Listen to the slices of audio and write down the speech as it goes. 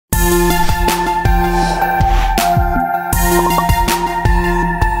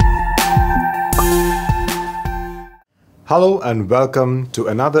Hello and welcome to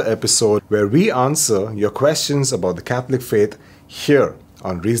another episode where we answer your questions about the Catholic faith here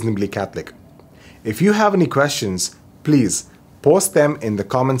on Reasonably Catholic. If you have any questions, please post them in the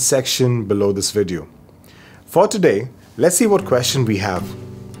comment section below this video. For today, let's see what question we have.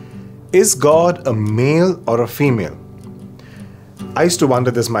 Is God a male or a female? I used to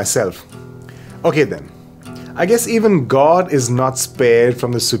wonder this myself. Okay then, I guess even God is not spared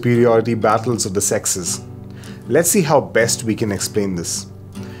from the superiority battles of the sexes. Let's see how best we can explain this.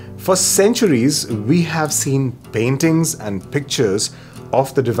 For centuries, we have seen paintings and pictures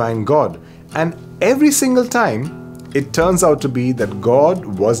of the divine God, and every single time, it turns out to be that God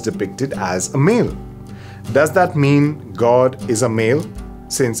was depicted as a male. Does that mean God is a male?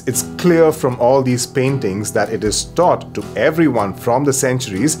 Since it's clear from all these paintings that it is taught to everyone from the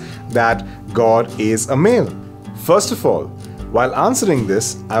centuries that God is a male. First of all, while answering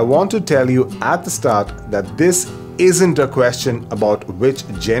this, I want to tell you at the start that this isn't a question about which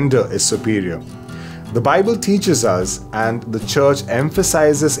gender is superior. The Bible teaches us, and the Church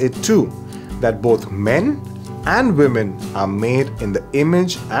emphasizes it too, that both men and women are made in the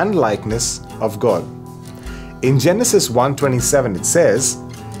image and likeness of God. In Genesis 1:27 it says,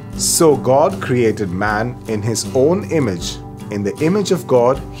 "So God created man in his own image. In the image of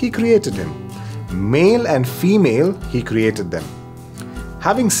God he created him. Male and female he created them."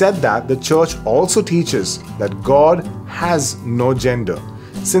 Having said that, the Church also teaches that God has no gender,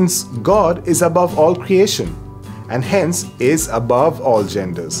 since God is above all creation and hence is above all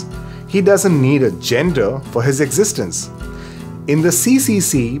genders. He doesn't need a gender for his existence. In the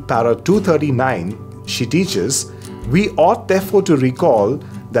CCC Para 239, she teaches, "We ought therefore to recall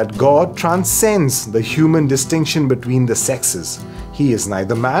that God transcends the human distinction between the sexes. He is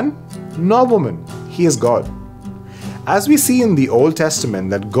neither man nor woman. He is God." As we see in the Old Testament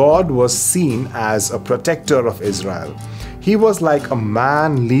that God was seen as a protector of Israel. He was like a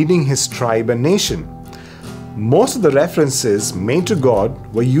man leading his tribe and nation. Most of the references made to God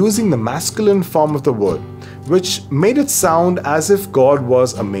were using the masculine form of the word, which made it sound as if God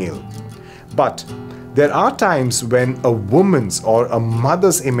was a male. But there are times when a woman's or a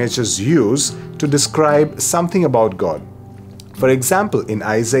mother's image is used to describe something about God. For example, in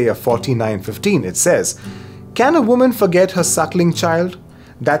Isaiah 49:15 it says, "Can a woman forget her suckling child,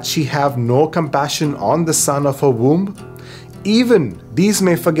 that she have no compassion on the son of her womb? Even these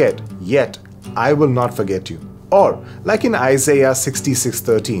may forget, yet I will not forget you." Or, like in Isaiah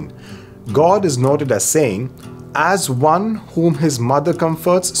 66:13, God is noted as saying, "As one whom his mother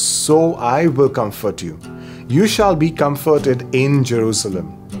comforts, so I will comfort you. You shall be comforted in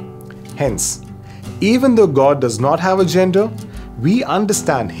Jerusalem." Hence, even though God does not have a gender, we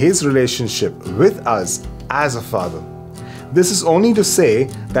understand his relationship with us as a father. This is only to say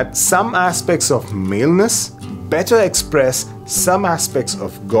that some aspects of maleness better express some aspects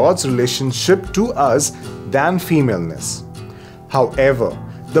of God's relationship to us than femaleness. However,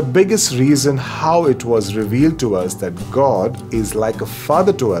 the biggest reason how it was revealed to us that God is like a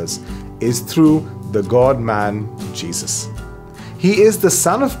father to us is through the God-man Jesus. He is the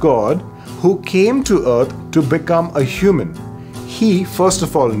Son of God who came to earth to become a human. He first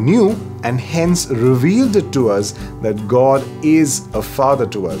of all knew and hence revealed it to us that God is a father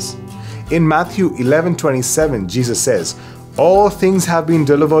to us. In Matthew 11:27, Jesus says, "All things have been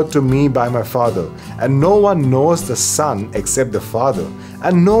delivered to me by my Father, and no one knows the Son except the Father,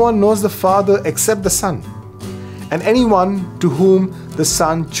 and no one knows the Father except the Son, and anyone to whom the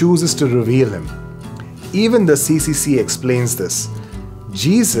Son chooses to reveal him." Even the CCC explains this.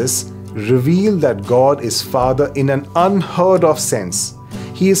 Jesus revealed that God is Father in an unheard of sense.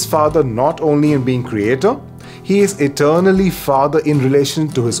 He is Father not only in being Creator, He is eternally Father in relation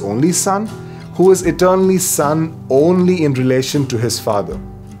to His only Son, who is eternally Son only in relation to His Father.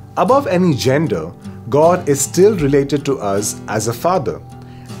 Above any gender, God is still related to us as a Father,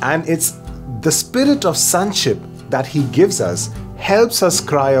 and it's the spirit of sonship that He gives us helps us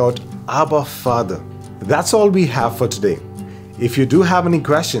cry out, "Abba, Father." That's all we have for today. If you do have any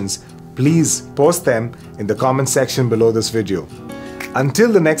questions, please post them in the comment section below this video.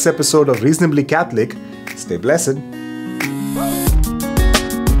 Until the next episode of Reasonably Catholic, stay blessed.